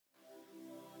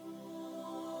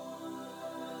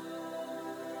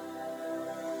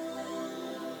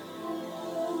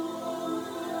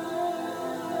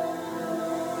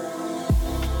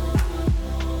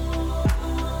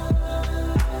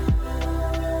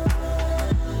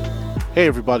Hey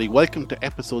everybody, welcome to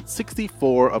episode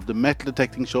 64 of the Metal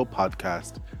Detecting Show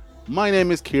podcast. My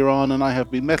name is Kieran and I have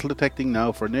been metal detecting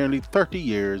now for nearly 30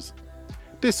 years.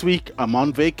 This week I'm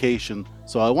on vacation,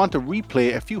 so I want to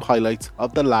replay a few highlights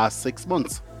of the last 6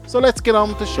 months. So let's get on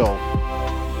with the show.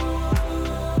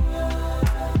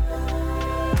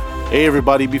 Hey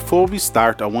everybody, before we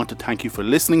start I want to thank you for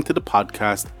listening to the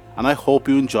podcast and I hope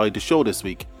you enjoyed the show this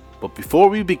week. But before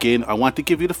we begin, I want to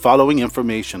give you the following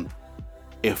information.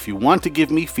 If you want to give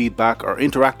me feedback or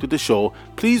interact with the show,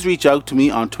 please reach out to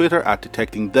me on Twitter at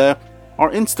DetectingThe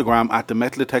or Instagram at The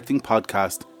Metal Detecting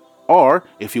Podcast. Or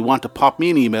if you want to pop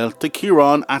me an email to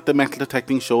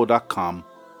kieran@themetaldetectingshow.com.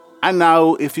 And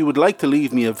now, if you would like to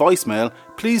leave me a voicemail,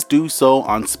 please do so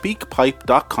on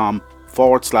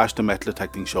speakpipe.com/The Metal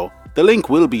Detecting Show. The link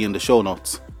will be in the show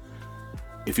notes.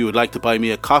 If you would like to buy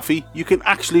me a coffee, you can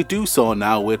actually do so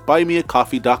now with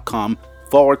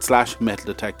buymeacoffee.com/metal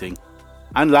detecting.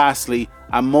 And lastly,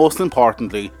 and most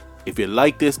importantly, if you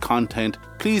like this content,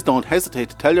 please don't hesitate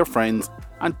to tell your friends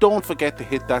and don't forget to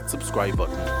hit that subscribe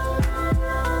button.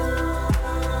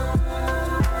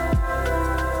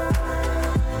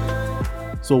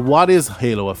 So what is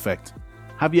halo effect?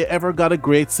 Have you ever got a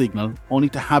great signal only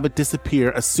to have it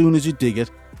disappear as soon as you dig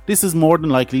it? This is more than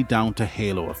likely down to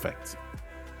halo effect.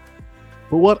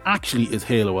 But what actually is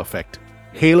halo effect?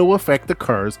 Halo effect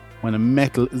occurs when a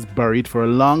metal is buried for a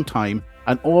long time,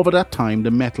 and over that time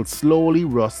the metal slowly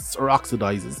rusts or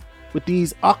oxidizes, with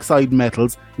these oxide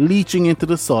metals leaching into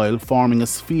the soil, forming a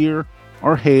sphere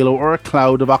or halo or a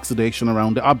cloud of oxidation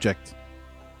around the object.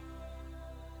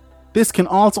 This can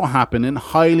also happen in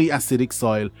highly acidic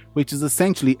soil, which is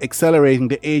essentially accelerating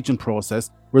the aging process,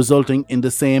 resulting in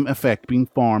the same effect being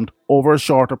formed over a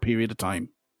shorter period of time.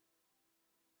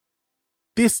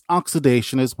 This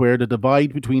oxidation is where the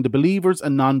divide between the believers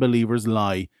and non-believers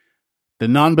lie. The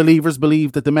non-believers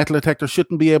believe that the metal detector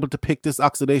shouldn't be able to pick this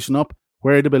oxidation up,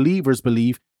 where the believers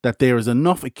believe that there is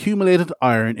enough accumulated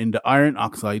iron in the iron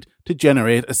oxide to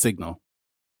generate a signal.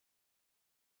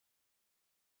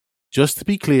 Just to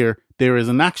be clear, there is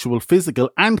an actual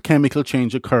physical and chemical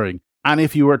change occurring, and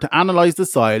if you were to analyse the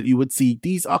soil, you would see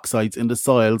these oxides in the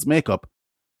soil's makeup.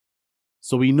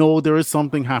 So we know there is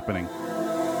something happening.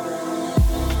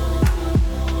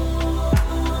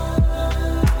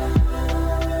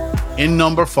 In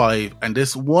number 5, and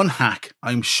this one hack,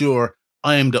 I'm sure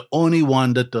I am the only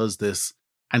one that does this,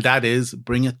 and that is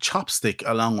bring a chopstick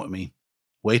along with me.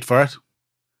 Wait for it.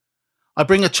 I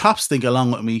bring a chopstick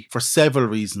along with me for several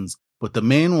reasons, but the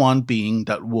main one being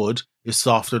that wood is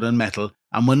softer than metal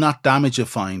and will not damage a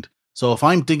find. So if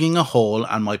I'm digging a hole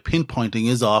and my pinpointing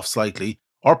is off slightly,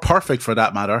 or perfect for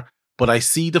that matter, but I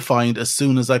see the find as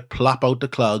soon as I plop out the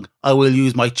clog, I will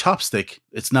use my chopstick,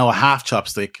 it's now a half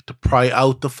chopstick, to pry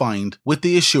out the find with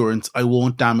the assurance I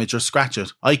won't damage or scratch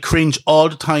it. I cringe all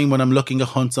the time when I'm looking at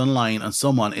hunts online and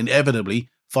someone inevitably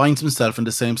finds himself in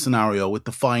the same scenario with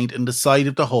the find in the side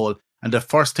of the hole, and the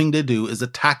first thing they do is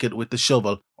attack it with the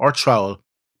shovel or trowel.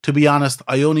 To be honest,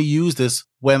 I only use this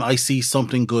when I see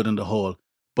something good in the hole.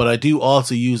 But I do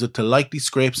also use it to lightly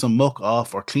scrape some muck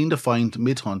off or clean the find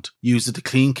mid-hunt. Use it to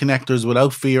clean connectors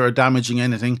without fear of damaging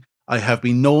anything. I have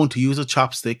been known to use a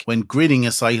chopstick when gridding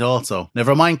a site also.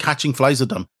 Never mind catching flies with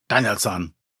them,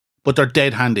 Danielson. But they're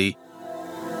dead handy.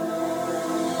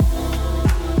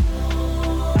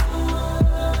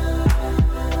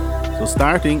 So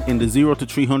starting in the $0 to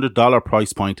 $300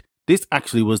 price point, this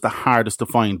actually was the hardest to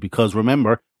find because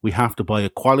remember, we have to buy a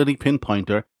quality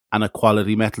pinpointer and a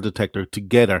quality metal detector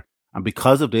together, and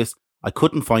because of this I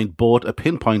couldn't find both a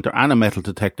pinpointer and a metal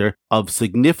detector of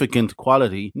significant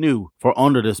quality new for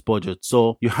under this budget,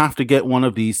 so you have to get one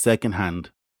of these second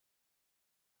hand.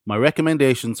 My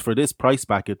recommendations for this price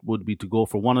bracket would be to go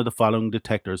for one of the following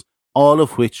detectors, all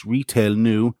of which retail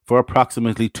new for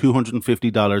approximately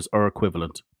 $250 or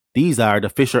equivalent. These are the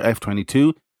Fisher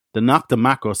F22, the Nokta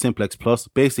Macro Simplex Plus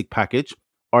basic package,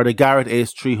 or the Garrett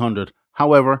Ace 300.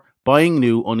 However, buying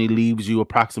new only leaves you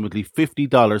approximately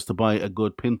 $50 to buy a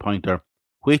good pinpointer,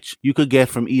 which you could get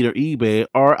from either eBay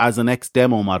or as an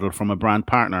ex-demo model from a brand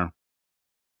partner.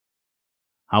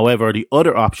 However, the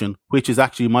other option, which is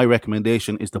actually my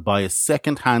recommendation, is to buy a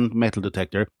second-hand metal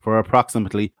detector for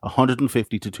approximately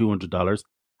 $150 to $200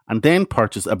 and then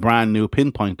purchase a brand new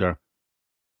pinpointer.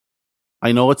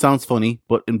 I know it sounds funny,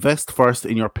 but invest first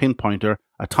in your pinpointer.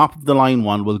 A top-of-the-line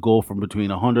one will go from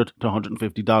between $100 to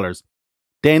 $150.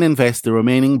 Then invest the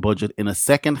remaining budget in a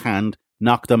second-hand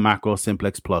Nokta Macro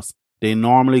Simplex Plus. They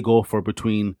normally go for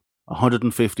between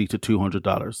 $150 to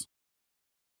 $200.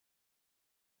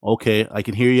 Okay, I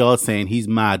can hear you all saying he's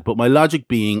mad, but my logic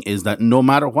being is that no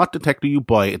matter what detector you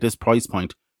buy at this price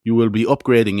point, you will be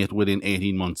upgrading it within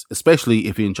 18 months, especially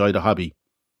if you enjoy the hobby.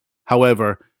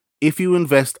 However, if you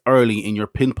invest early in your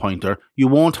pinpointer, you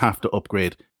won't have to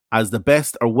upgrade, as the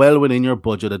best are well within your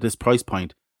budget at this price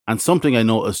point. And something I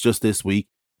noticed just this week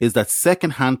is that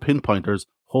second-hand pinpointers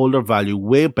hold their value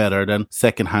way better than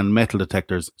second-hand metal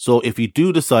detectors. So if you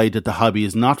do decide that the hobby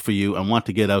is not for you and want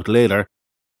to get out later,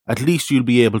 at least you'll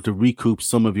be able to recoup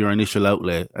some of your initial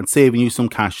outlay and saving you some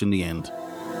cash in the end.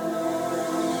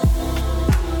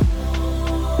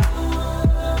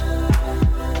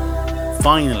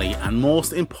 Finally, and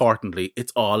most importantly,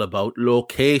 it's all about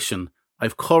location.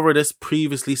 I've covered this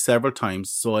previously several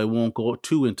times, so I won't go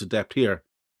too into depth here.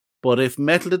 But if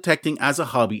metal detecting as a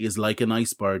hobby is like an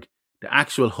iceberg, the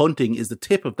actual hunting is the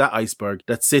tip of that iceberg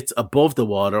that sits above the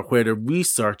water, where the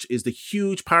research is the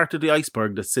huge part of the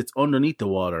iceberg that sits underneath the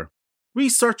water.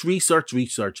 Research, research,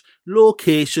 research.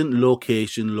 Location,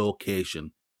 location,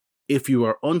 location. If you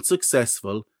are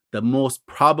unsuccessful, the most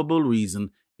probable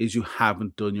reason is you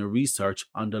haven't done your research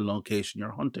on the location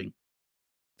you're hunting.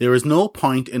 There is no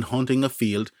point in hunting a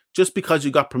field just because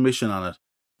you got permission on it.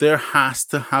 There has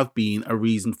to have been a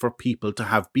reason for people to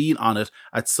have been on it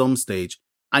at some stage,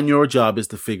 and your job is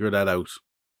to figure that out.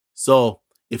 So,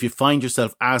 if you find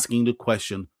yourself asking the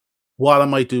question, what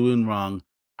am I doing wrong?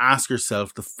 Ask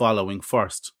yourself the following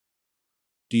first.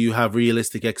 Do you have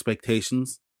realistic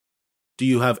expectations? Do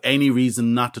you have any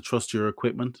reason not to trust your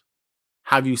equipment?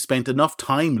 Have you spent enough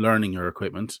time learning your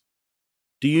equipment?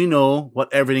 Do you know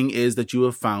what everything is that you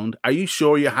have found? Are you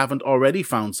sure you haven't already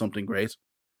found something great?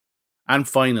 And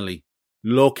finally,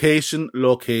 location,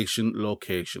 location,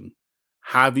 location.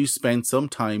 Have you spent some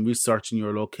time researching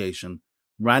your location?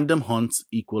 Random hunts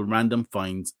equal random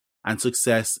finds, and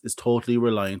success is totally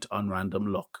reliant on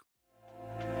random luck.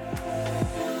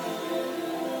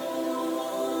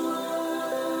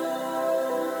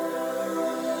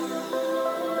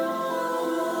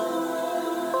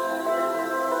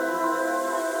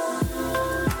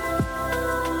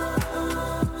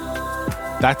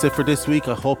 That's it for this week.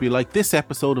 I hope you liked this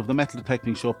episode of the Metal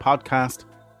Detecting Show podcast.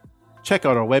 Check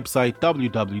out our website,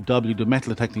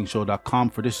 www.metaldetectingshow.com,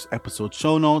 for this episode's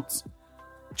show notes.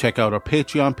 Check out our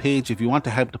Patreon page if you want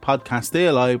to help the podcast stay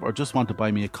alive or just want to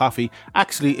buy me a coffee.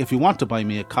 Actually, if you want to buy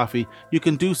me a coffee, you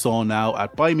can do so now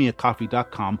at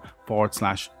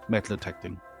buymeacoffee.com/metal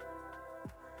detecting.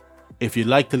 If you'd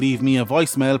like to leave me a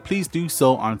voicemail, please do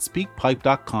so on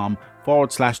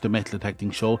speakpipe.com/the Metal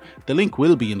Detecting Show. The link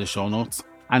will be in the show notes.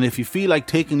 And if you feel like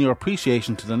taking your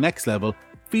appreciation to the next level,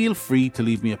 feel free to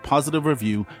leave me a positive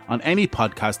review on any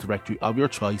podcast directory of your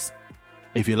choice.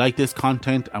 If you like this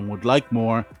content and would like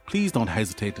more, please don't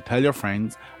hesitate to tell your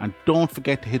friends, and don't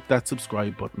forget to hit that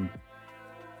subscribe button.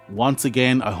 Once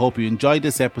again, I hope you enjoyed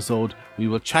this episode. We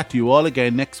will chat to you all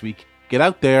again next week. Get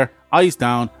out there, eyes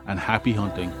down, and happy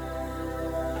hunting.